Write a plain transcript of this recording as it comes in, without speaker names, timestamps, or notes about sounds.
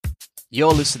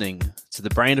You're listening to the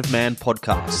Brain of Man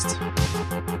podcast.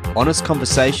 Honest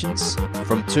conversations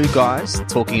from two guys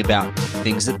talking about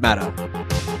things that matter.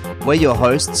 We're your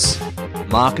hosts,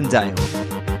 Mark and Dale.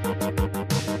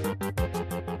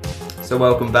 So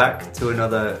welcome back to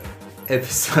another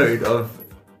episode of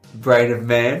Brain of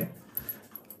Man.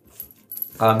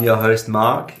 I'm your host,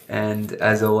 Mark, and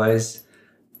as always,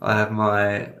 I have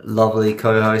my lovely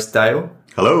co-host, Dale.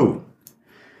 Hello.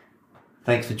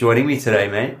 Thanks for joining me today,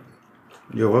 mate.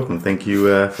 You're welcome. Thank you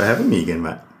for having me again,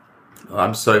 Matt.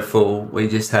 I'm so full. We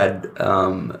just had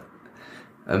an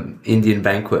Indian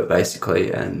banquet,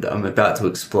 basically, and I'm about to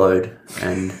explode.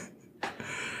 And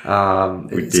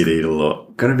we did eat a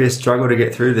lot. Going to be a struggle to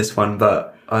get through this one,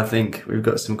 but I think we've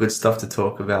got some good stuff to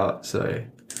talk about. So,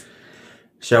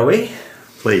 shall we?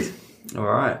 Please. All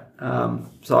right.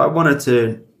 So I wanted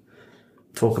to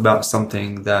talk about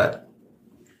something that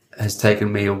has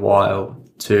taken me a while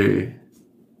to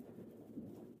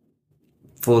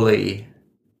fully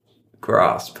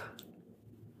grasp.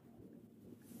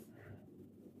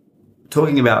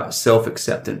 Talking about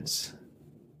self-acceptance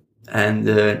and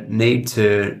the need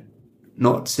to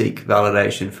not seek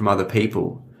validation from other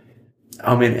people.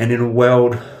 I mean, and in a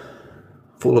world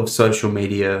full of social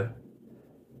media,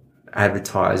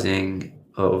 advertising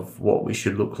of what we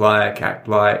should look like, act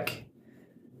like,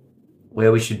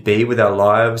 where we should be with our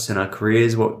lives and our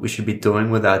careers, what we should be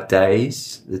doing with our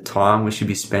days, the time we should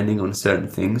be spending on certain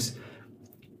things,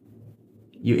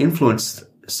 you're influenced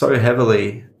so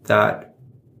heavily that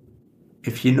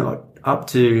if you're not up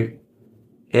to,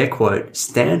 air quote,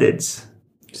 standards,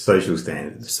 social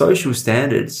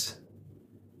standards,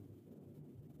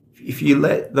 if you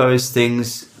let those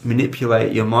things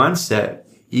manipulate your mindset,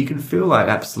 you can feel like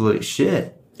absolute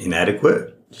shit.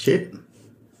 Inadequate shit.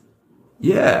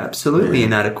 Yeah, absolutely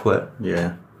inadequate.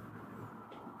 Yeah.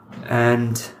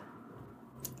 And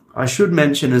I should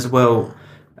mention as well,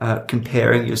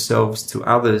 comparing yourselves to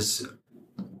others,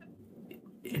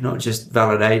 not just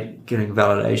getting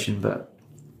validation, but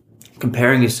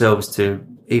comparing yourselves to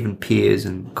even peers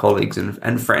and colleagues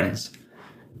and friends.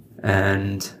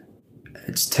 And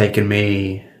it's taken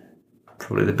me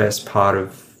probably the best part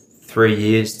of 3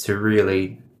 years to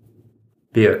really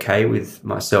be okay with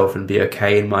myself and be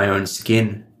okay in my own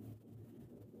skin.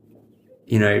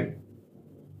 You know,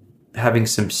 having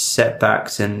some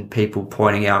setbacks and people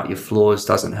pointing out your flaws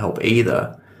doesn't help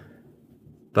either.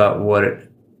 But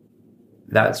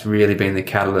that's really been the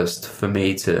catalyst for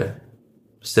me to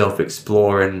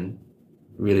self-explore and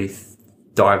really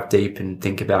dive deep and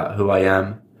think about who I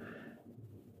am.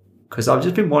 Because I've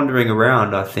just been wandering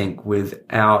around, I think,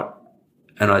 without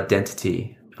an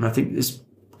identity. And I think this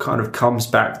kind of comes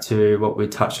back to what we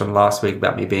touched on last week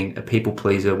about me being a people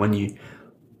pleaser. When you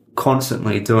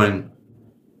constantly doing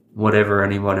whatever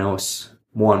anyone else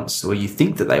wants or you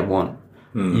think that they want,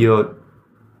 you're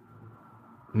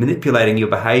manipulating your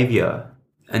behavior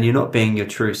and you're not being your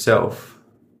true self.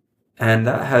 And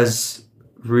that has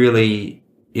really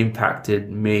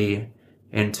impacted me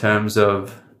in terms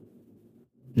of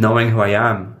knowing who I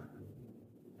am.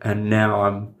 And now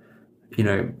I'm,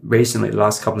 recently, the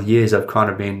last couple of years, I've kind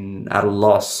of been at a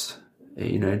loss.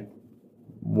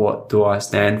 What do I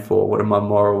stand for? What are my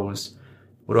morals?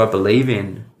 What do I believe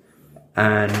in?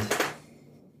 And,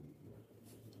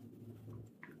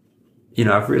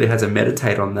 I've really had to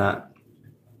meditate on that.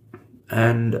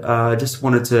 And I just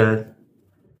wanted to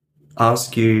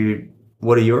ask you,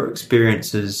 what are your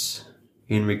experiences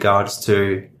in regards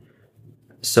to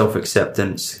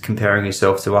self-acceptance, comparing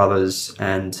yourself to others,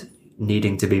 and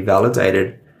needing to be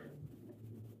validated?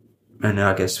 And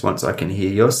I guess once I can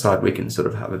hear your side, we can sort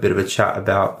of have a bit of a chat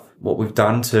about what we've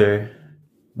done to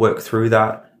work through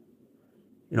that.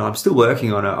 I'm still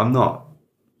working on it. I'm not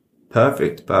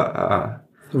perfect, but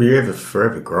well, you're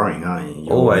forever growing, aren't you?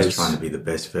 You're always trying to be the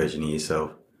best version of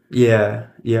yourself. Yeah.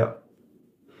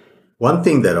 One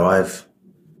thing that I've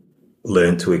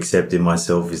learned to accept in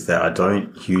myself is that I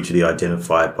don't hugely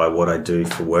identify by what I do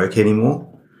for work anymore.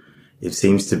 It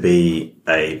seems to be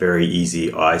a very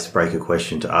easy icebreaker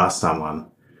question to ask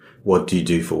someone, what do you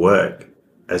do for work?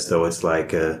 As though it's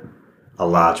like a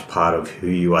large part of who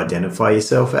you identify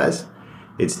yourself as.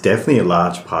 It's definitely a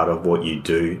large part of what you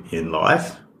do in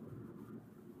life.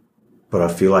 But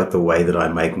I feel like the way that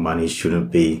I make money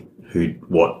shouldn't be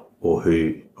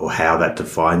how that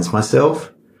defines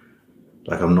myself.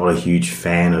 Like, I'm not a huge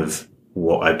fan of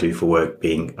what I do for work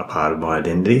being a part of my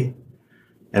identity.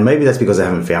 And maybe that's because I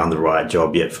haven't found the right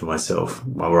job yet for myself,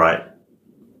 my right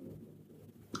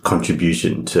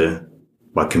contribution to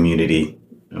my community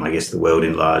and I guess the world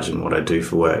in large and what I do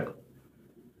for work.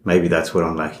 Maybe that's what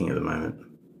I'm lacking at the moment.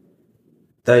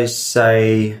 They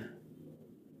say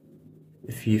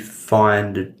if you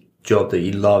find a job that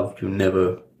you love, you'll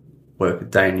never work a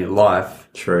day in your life.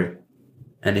 True.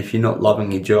 And if you're not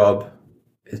loving your job,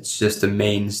 it's just a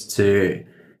means to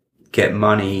get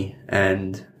money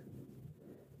and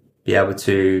be able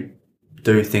to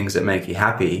do things that make you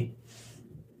happy.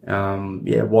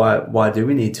 Why do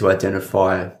we need to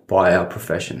identify by our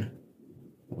profession?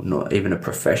 Well, not even a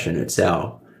profession, it's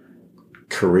our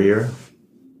career.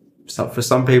 So for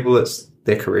some people, it's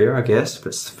their career, I guess.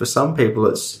 But for some people,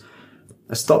 it's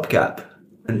a stopgap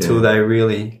until they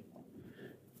really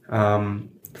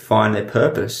find their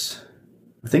purpose.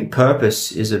 I think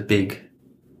purpose is a big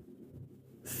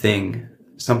thing.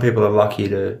 Some people are lucky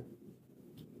to,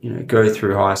 go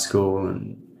through high school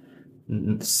and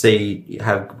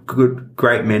have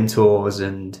great mentors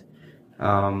and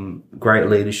great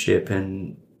leadership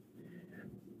and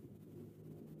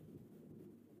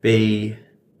be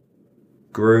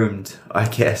groomed, I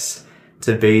guess,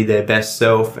 to be their best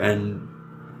self and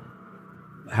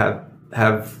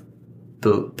have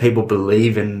people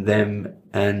believe in them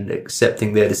and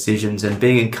accepting their decisions and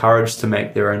being encouraged to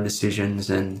make their own decisions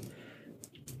and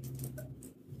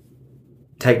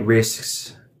take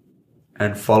risks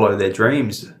and follow their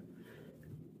dreams.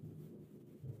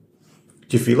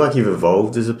 Do you feel like you've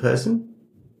evolved as a person?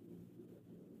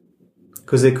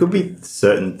 Because there could be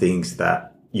certain things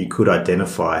that you could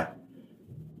identify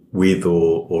with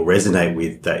or resonate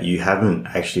with that you haven't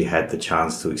actually had the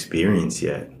chance to experience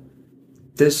yet.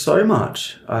 There's so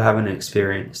much I haven't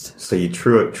experienced. So your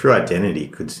true identity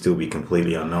could still be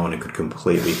completely unknown. It could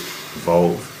completely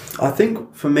evolve. I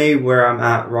think for me, where I'm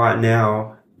at right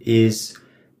now is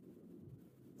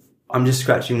I'm just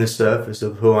scratching the surface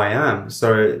of who I am.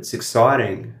 So it's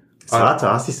exciting. It's hard to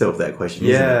ask yourself that question,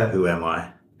 isn't it? Who am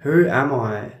I? Who am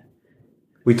I?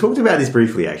 We talked about this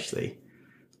briefly, actually.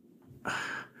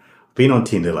 Been on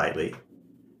Tinder lately,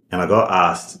 and I got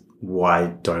asked, why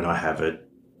don't I have a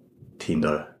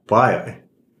Tinder bio?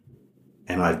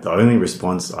 And the only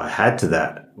response I had to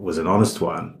that was an honest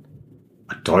one.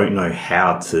 I don't know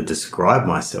how to describe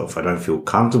myself. I don't feel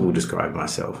comfortable describing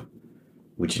myself,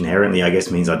 which inherently, I guess,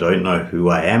 means I don't know who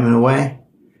I am in a way.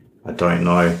 I don't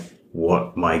know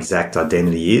what my exact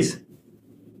identity is.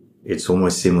 It's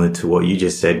almost similar to what you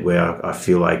just said, where I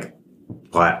feel like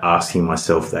by asking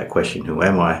myself that question, who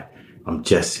am I? I'm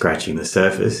just scratching the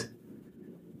surface.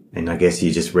 And I guess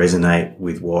you just resonate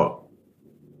with what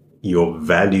your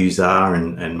values are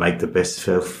and make the best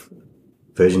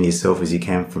version of yourself as you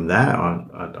can from that.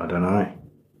 I don't know.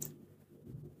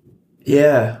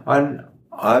 Yeah,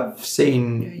 I've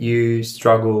seen you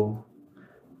struggle,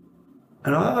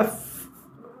 and I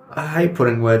hate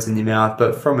putting words in your mouth,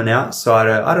 but from an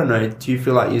outsider, I don't know, do you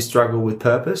feel like you struggle with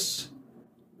purpose?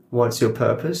 What's your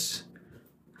purpose?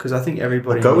 Because I think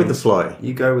everybody... Go with the flow.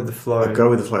 You go with the flow. I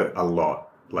go with the flow a lot.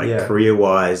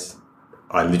 Career-wise,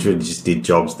 I literally just did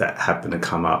jobs that happened to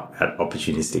come up at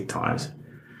opportunistic times.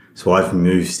 So I've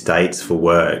moved states for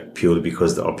work purely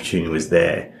because the opportunity was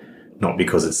there, not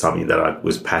because it's something that I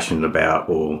was passionate about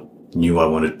or knew I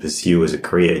wanted to pursue as a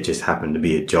career. It just happened to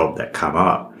be a job that come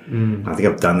up. I think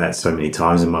I've done that so many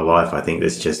times in my life. I think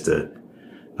there's just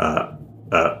I'm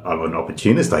an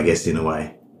opportunist, I guess, in a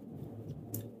way.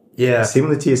 Yeah.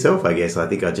 Similar to yourself, I guess. I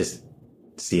think I just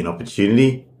see an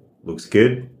opportunity, looks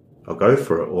good, I'll go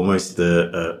for it. Almost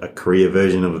a career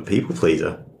version of a people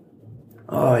pleaser.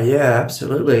 Oh, yeah,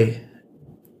 absolutely.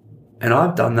 And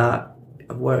I've done that.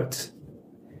 I've worked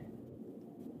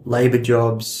labour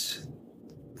jobs,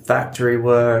 factory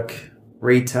work,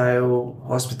 retail,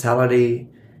 hospitality,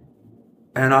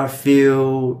 and I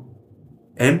feel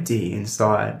empty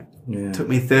inside. Yeah. It took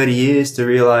me 30 years to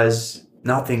realise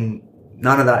none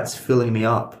of that's filling me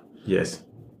up. Yes.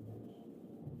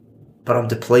 But I'm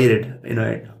depleted,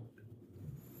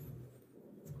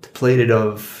 depleted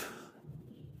of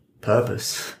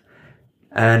purpose.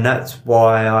 And that's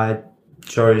why I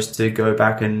chose to go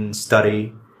back and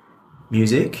study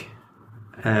music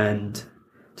and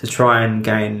to try and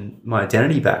gain my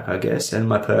identity back, I guess, and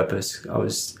my purpose. I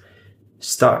was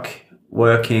stuck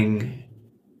working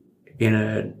in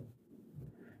a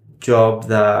job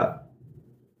that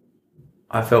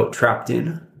I felt trapped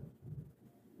in.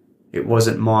 It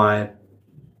wasn't my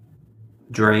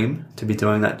dream to be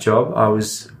doing that job. I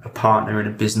was a partner in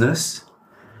a business,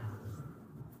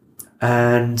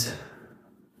 and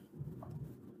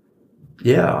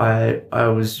I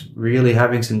was really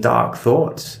having some dark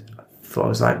thoughts. I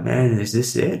was like, man, is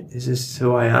this it? Is this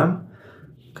who I am?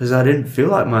 Because I didn't feel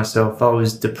like myself. I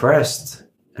was depressed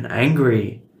and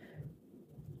angry,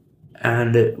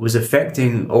 and it was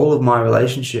affecting all of my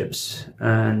relationships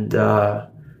and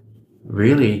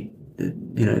really,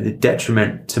 the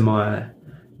detriment to my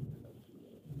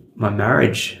my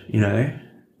marriage,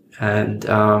 and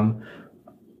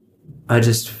I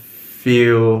just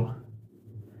feel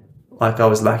like I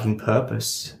was lacking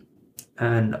purpose.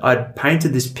 And I'd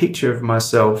painted this picture of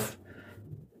myself,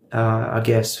 I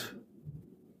guess,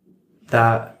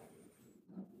 that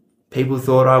people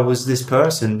thought I was this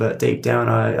person, but deep down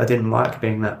I didn't like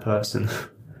being that person.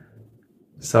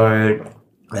 So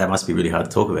that must be really hard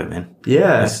to talk about, man.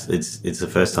 Yeah. It's the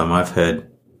first time I've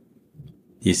heard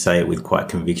you say it with quite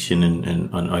conviction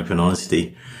and open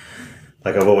honesty.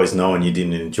 Like, I've always known you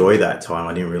didn't enjoy that time.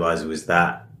 I didn't realize it was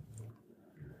that.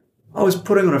 I was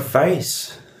putting on a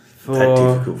face for that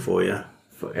difficult for you.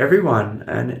 For everyone,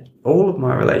 and all of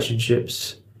my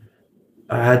relationships,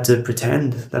 I had to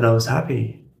pretend that I was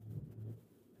happy.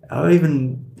 I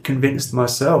even convinced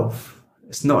myself.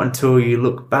 It's not until you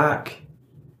look back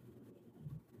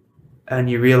and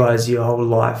you realize your whole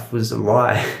life was a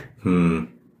lie.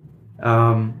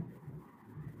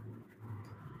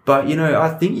 But, I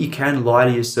think you can lie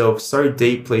to yourself so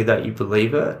deeply that you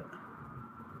believe it.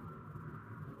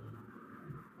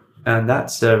 And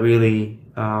that's a really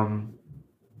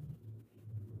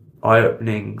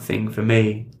eye-opening thing for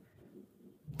me,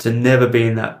 to never be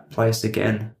in that place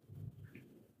again.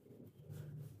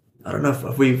 I don't know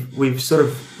if we've sort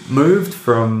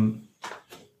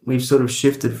of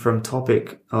shifted from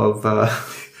topic of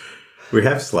we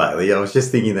have slightly. I was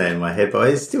just thinking that in my head, but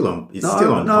it's still on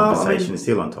conversation. It's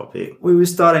still on topic. We were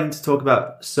starting to talk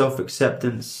about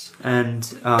self-acceptance and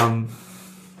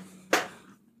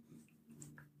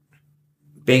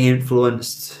being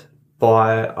influenced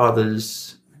by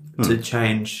others to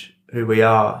change who we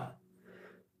are.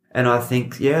 And I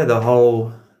think, the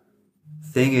whole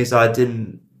thing is I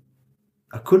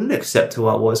couldn't accept who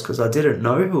I was because I didn't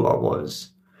know who I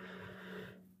was.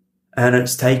 And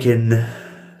it's taken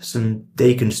some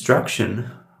deconstruction,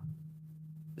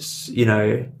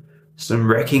 some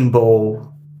wrecking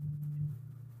ball,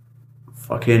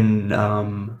 fucking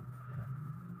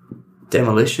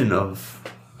demolition of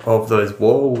those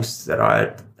walls that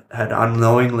I had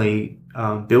unknowingly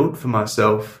built for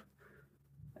myself.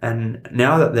 And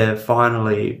now that they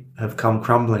finally have come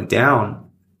crumbling down,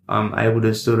 I'm able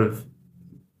to sort of,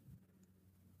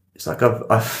 it's like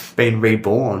I've been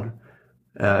reborn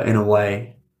in a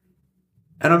way.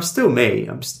 And I'm still me.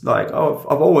 I'm I've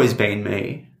always been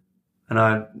me, and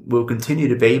I will continue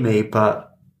to be me.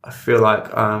 But I feel like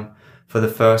for the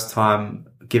first time,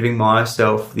 giving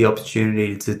myself the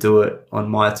opportunity to do it on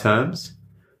my terms,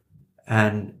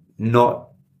 and not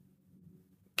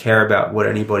care about what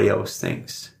anybody else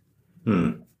thinks.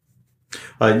 Maybe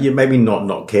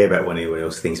not care about what anybody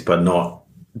else thinks, but not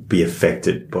be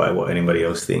affected by what anybody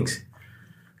else thinks.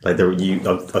 Like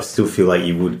I still feel like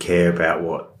you would care about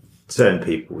what certain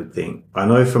people would think. I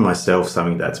know for myself,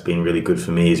 something that's been really good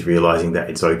for me is realizing that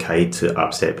it's okay to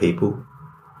upset people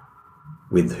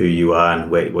with who you are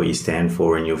and what you stand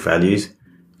for and your values.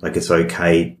 Like, it's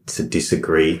okay to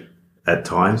disagree at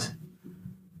times.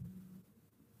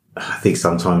 I think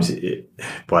sometimes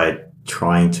by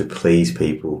trying to please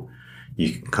people,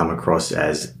 you can come across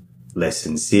as less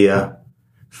sincere,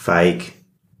 fake,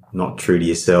 not true to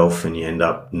yourself, and you end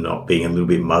up not being a little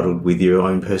bit muddled with your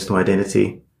own personal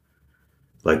identity.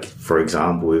 Like, for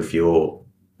example, if you're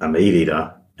a meat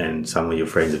eater and some of your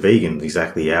friends are vegan,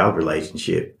 exactly our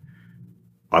relationship,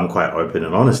 I'm quite open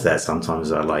and honest that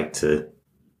sometimes I like to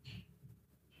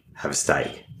have a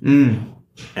steak. And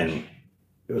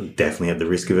definitely at the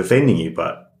risk of offending you,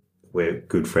 but we're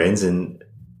good friends and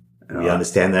we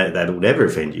understand that that'll never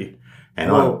offend you.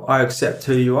 And I accept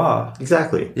who you are.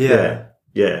 Exactly. Yeah.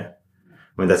 I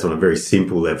mean, that's on a very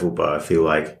simple level, but I feel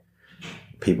like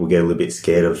people get a little bit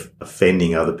scared of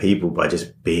offending other people by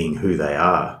just being who they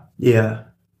are. Yeah.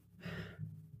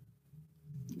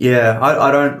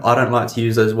 I don't like to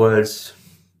use those words,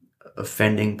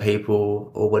 offending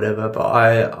people or whatever, but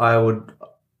I would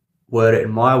word it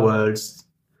in my words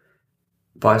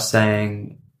by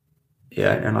saying,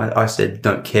 and I said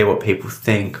don't care what people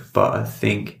think, but I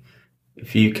think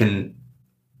if you can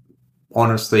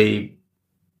honestly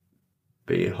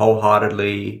be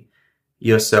wholeheartedly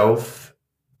yourself,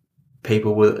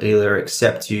 people will either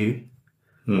accept you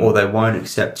or they won't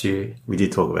accept you. We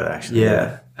did talk about that, actually.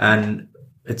 Yeah. And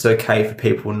it's okay for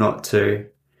people not to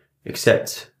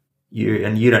accept you,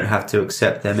 and you don't have to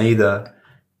accept them either.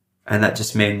 And that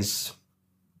just means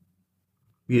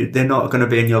they're not going to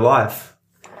be in your life,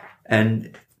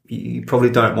 and you probably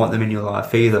don't want them in your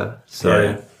life either.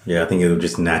 So I think it'll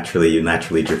just you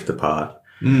naturally drift apart,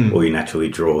 or you naturally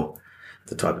draw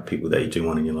the type of people that you do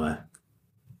want in your life.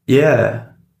 Yeah.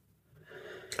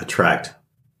 Attract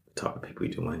the type of people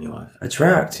you do want in your life.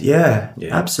 Attract, yeah.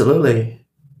 Absolutely.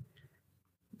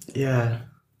 Yeah.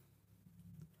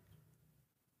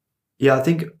 Yeah, I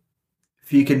think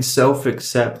if you can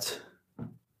self-accept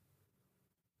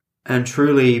and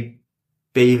truly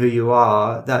be who you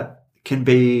are, that can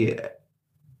be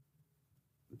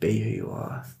who you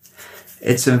are.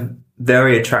 It's a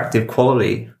very attractive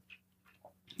quality,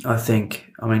 I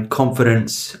think. I mean,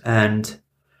 confidence and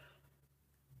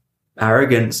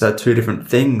arrogance are two different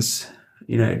things.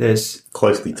 You know, there's...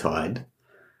 Closely tied,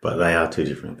 but they are two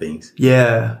different things.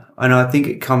 Yeah, and I think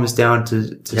it comes down to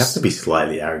You have to be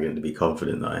slightly arrogant to be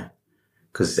confident, though.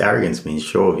 Because arrogance means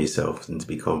sure of yourself, and to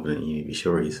be confident, you need to be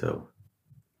sure of yourself.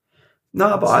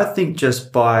 No, but I think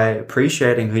just by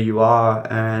appreciating who you are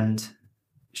and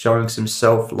showing some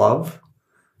self-love.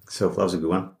 Self-love's a good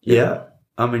one. Yeah.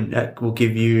 I mean, that will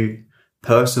give you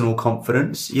personal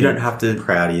confidence. You don't have to...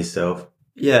 Proud of yourself.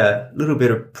 Yeah, a little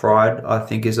bit of pride, I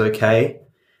think, is okay.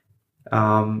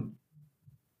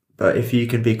 But if you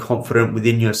can be confident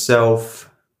within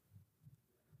yourself,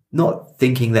 not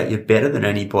thinking that you're better than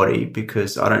anybody,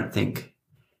 because I don't think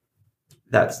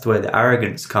that's where the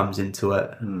arrogance comes into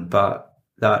it. But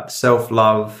that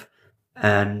self-love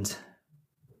and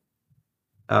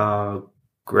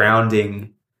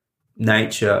grounding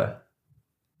nature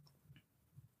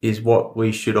is what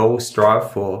we should all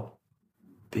strive for.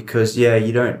 Because, yeah,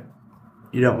 you don't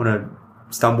want to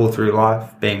stumble through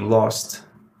life being lost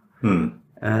and,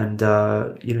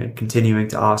 continuing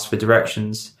to ask for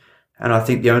directions. And I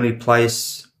think the only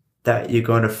place that you're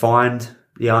going to find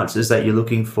the answers that you're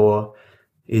looking for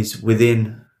is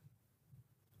within.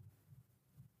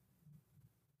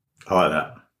 I like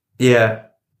that. Yeah.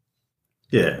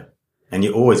 Yeah. And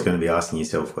you're always going to be asking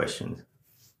yourself questions.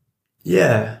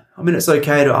 Yeah. I mean, it's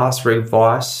okay to ask for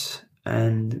advice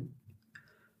and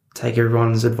take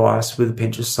everyone's advice with a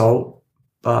pinch of salt,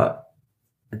 but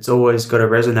it's always got to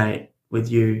resonate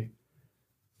with you.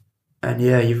 And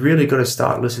yeah, you've really got to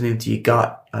start listening to your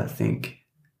gut, I think.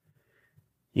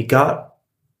 Your gut,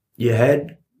 your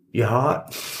head, your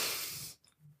heart.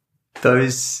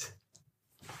 Those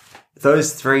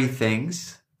three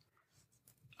things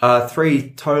are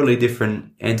three totally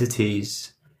different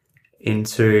entities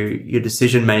into your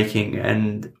decision making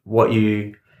and what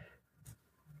you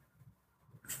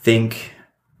think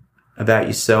about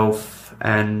yourself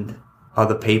and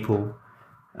other people.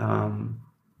 I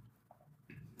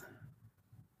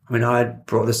mean, I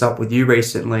brought this up with you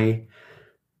recently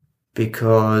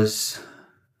because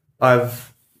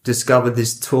I've discovered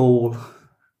this tool.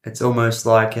 It's almost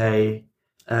like a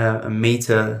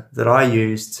meter that I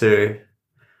use to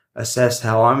assess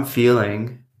how I'm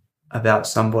feeling about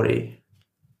somebody.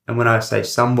 And when I say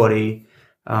somebody,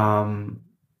 I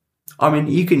mean,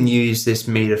 you can use this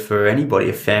meter for anybody,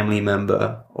 a family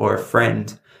member or a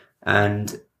friend,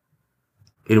 and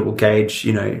it will gauge,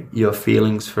 your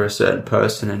feelings for a certain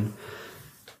person. And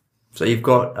so you've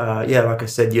got, like I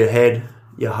said, your head,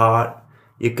 your heart,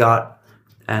 your gut,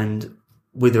 and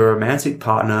with a romantic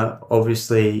partner,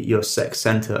 obviously your sex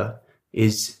center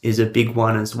is a big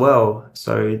one as well.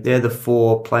 So they're the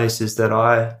four places that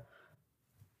I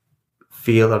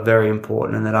feel are very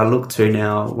important and that I look to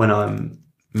now when I'm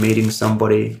meeting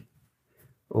somebody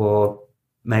or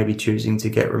maybe choosing to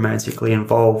get romantically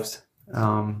involved.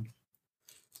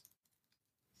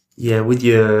 With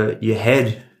your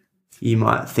head, you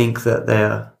might think that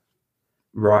they're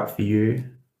right for you.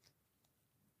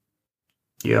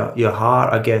 Your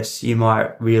heart, I guess, you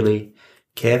might really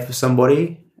care for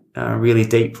somebody really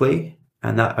deeply,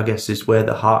 and that, I guess, is where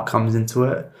the heart comes into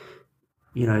it.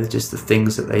 Just the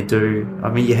things that they do. I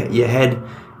mean, your head,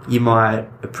 you might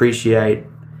appreciate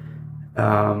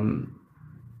the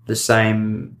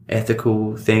same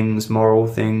ethical things, moral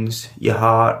things. Your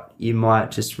heart, you might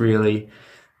just really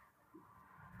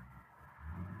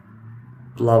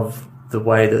love the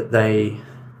way that they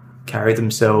carry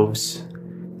themselves,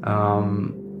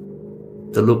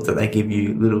 the look that they give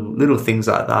you, little things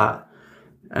like that.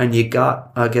 And your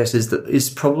gut, I guess, is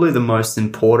probably the most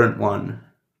important one,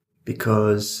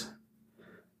 because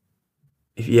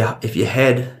if your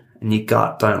head and your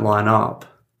gut don't line up,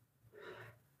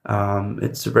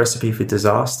 it's a recipe for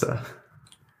disaster.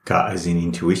 Gut as in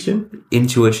intuition?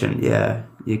 Intuition, yeah.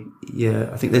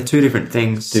 I think they're two different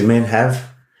things. Do men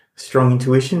have strong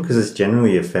intuition? Because it's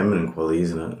generally a feminine quality,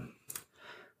 isn't it?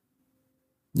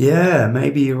 Yeah,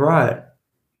 maybe you're right.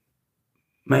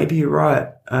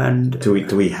 And do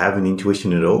we have an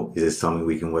intuition at all? Is there something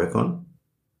we can work on?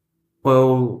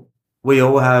 Well, we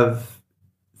all have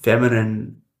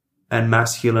feminine and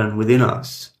masculine within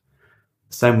us.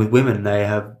 Same with women, they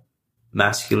have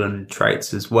masculine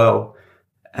traits as well.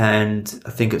 And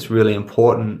I think it's really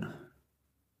important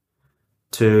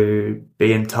to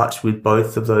be in touch with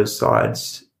both of those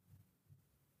sides.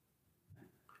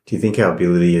 Do you think our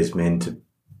ability as men to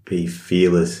be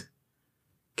fearless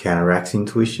counteracts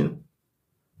intuition?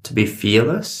 To be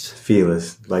fearless?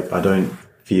 Fearless. Like, I don't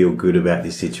feel good about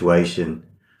this situation.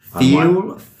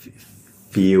 Feel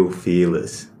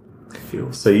fearless.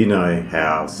 So you know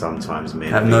how sometimes men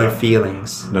have no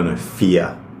feelings. No,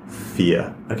 fear.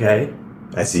 Okay.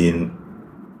 As in,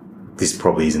 this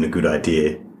probably isn't a good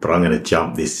idea, but I'm going to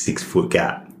jump this 6 foot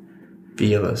gap.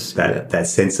 Fearless. That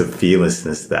sense of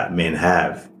fearlessness that men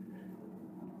have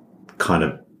kind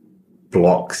of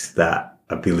blocks that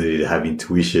ability to have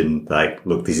intuition. Like,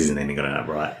 look, this isn't anything going to end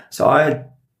up right. So I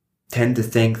tend to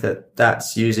think that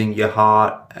that's using your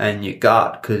heart and your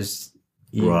gut, because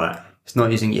right. It's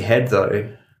not using your head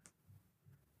though.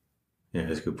 Yeah,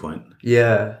 that's a good point.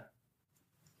 Yeah.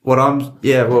 I'm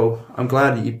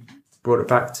glad that you brought it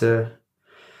back to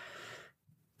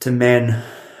men,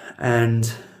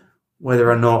 and whether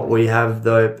or not we have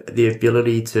the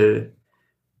ability to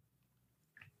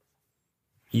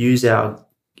use our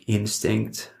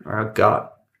instinct or our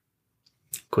gut,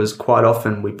 because quite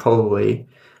often we probably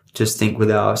just think with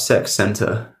our sex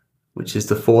center, which is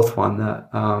the fourth one, that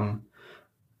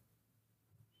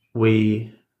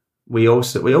we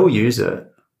all use it.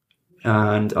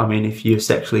 And I mean, if you're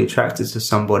sexually attracted to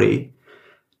somebody,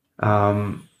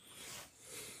 I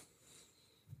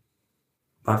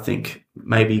think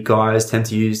maybe guys tend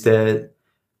to use their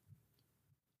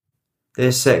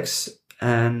sex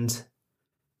and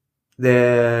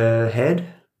their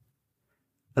head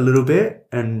a little bit.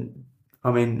 And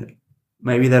I mean,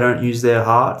 maybe they don't use their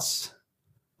hearts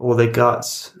or their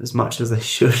guts as much as they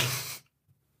should.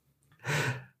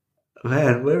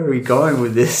 Man, where are we going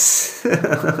with this?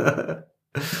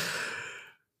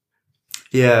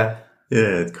 Yeah.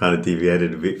 Yeah, it kind of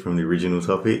deviated a bit from the original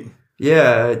topic.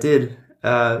 Yeah, it did.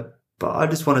 But I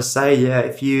just want to say,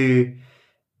 if you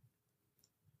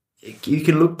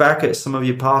can look back at some of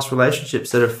your past relationships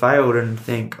that have failed and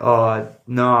think, oh,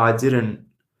 no, I didn't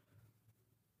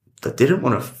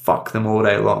want to fuck them all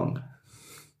day long.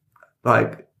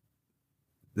 Like,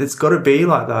 it's got to be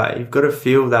like that. You've got to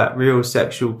feel that real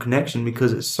sexual connection,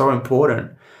 because it's so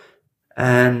important.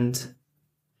 And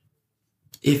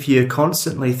if you're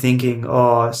constantly thinking,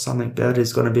 oh, something better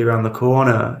is going to be around the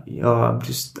corner, I'm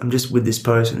just with this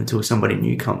person until somebody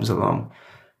new comes along,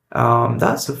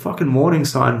 that's a fucking warning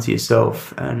sign to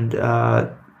yourself. And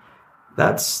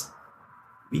that's,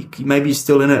 maybe you're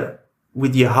still in it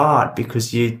with your heart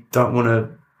because you don't want to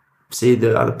see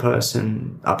the other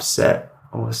person upset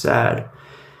or sad.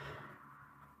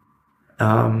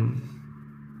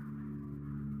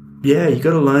 You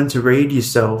got to learn to read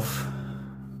yourself,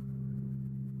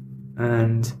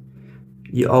 and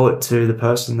you owe it to the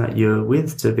person that you're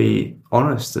with to be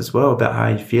honest as well about how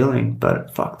you're feeling.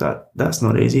 But fuck that, that's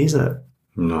not easy, is it?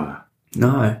 No.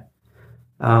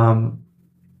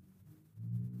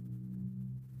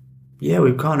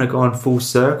 We've kind of gone full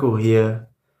circle here.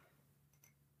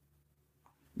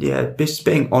 Yeah, just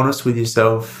being honest with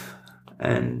yourself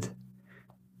and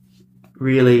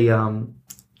really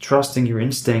trusting your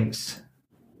instincts.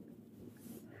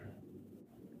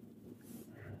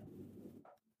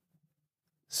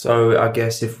 So I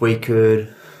guess if we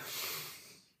could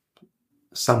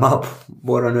sum up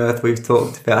what on earth we've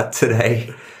talked about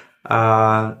today,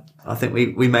 I think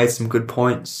we made some good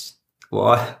points.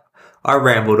 Well, I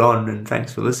rambled on, and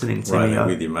thanks for listening to me. Right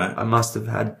with you, mate. I must have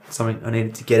had something I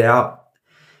needed to get out,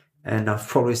 and I've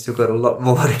probably still got a lot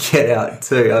more to get out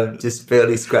too. I'm just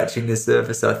barely scratching the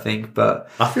surface, I think. But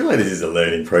I feel like this is a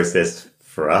learning process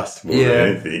for us more than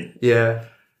anything. Yeah.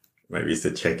 Maybe it's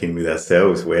to check in with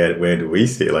ourselves. Where do we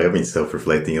sit? Like, I've been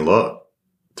self-reflecting a lot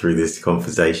through this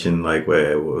conversation. Like,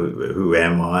 who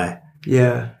am I?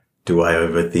 Yeah. Do I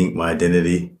overthink my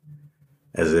identity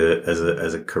as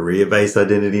a career-based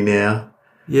identity now?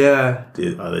 Yeah.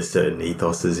 Are there certain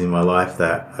ethoses in my life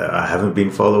that I haven't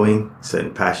been following?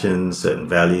 Certain passions, certain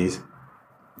values?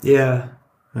 Yeah.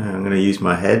 I'm going to use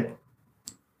my head,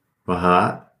 my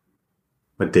heart,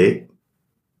 my dick,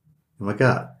 and my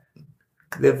gut.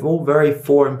 They're all very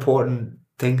four important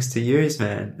things to use,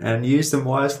 man, and use them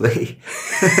wisely.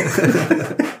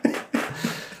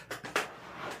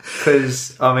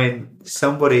 Because, I mean,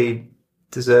 somebody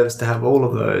deserves to have all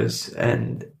of those,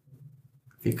 and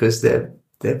because they're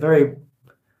very,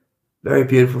 very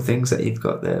beautiful things that you've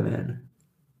got there, man.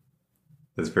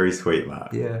 That's very sweet,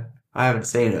 Mark. Yeah. I haven't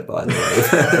seen it, by the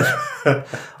way.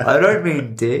 I don't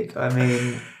mean dick. I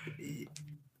mean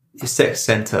your sex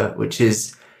center, which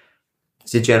is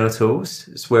your genitals.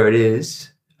 It's where it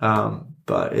is.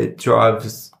 But it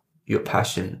drives your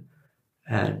passion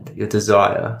and your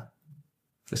desire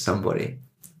for somebody.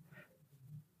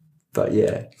 But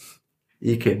yeah,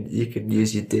 you can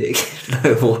use your dick,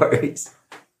 no worries.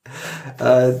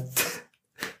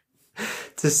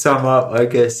 To sum up, I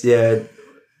guess,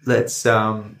 let's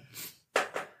all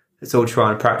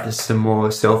try and practice some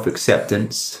more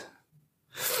self-acceptance,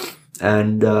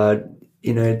 and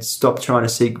stop trying to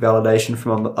seek validation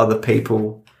from other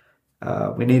people.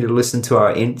 We need to listen to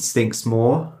our instincts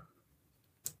more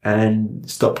and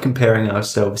stop comparing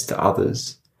ourselves to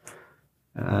others.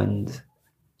 And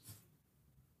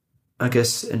I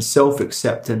guess, and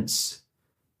self-acceptance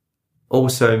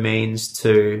also means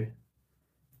to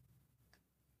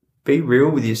be real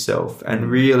with yourself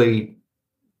and really,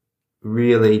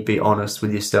 really be honest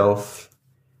with yourself.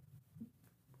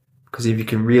 Because if you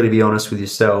can really be honest with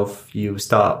yourself, you'll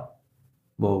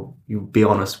be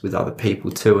honest with other people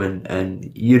too,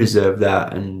 and you deserve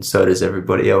that, and so does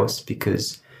everybody else,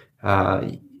 because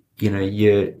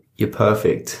you're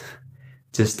perfect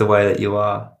just the way that you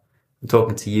are. I'm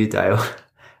talking to you, Dale,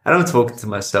 and I'm talking to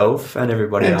myself and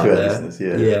everybody out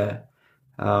there. Yeah.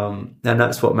 And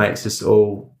that's what makes us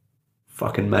all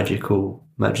fucking magical,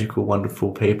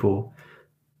 wonderful people,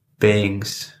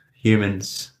 beings,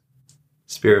 humans,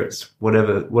 spirits,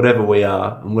 whatever we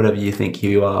are, and whatever you think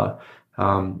you are,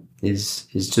 is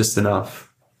just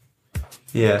enough.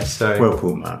 Yeah. So well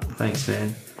put, Mark. Thanks,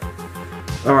 man.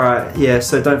 All right. Yeah.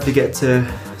 So don't forget to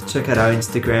check out our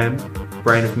Instagram,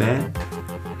 Brain of Man.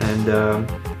 And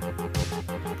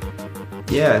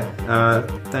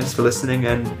thanks for listening,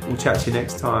 and we'll chat to you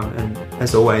next time. And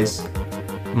as always,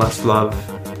 much love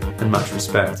and much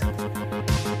respect.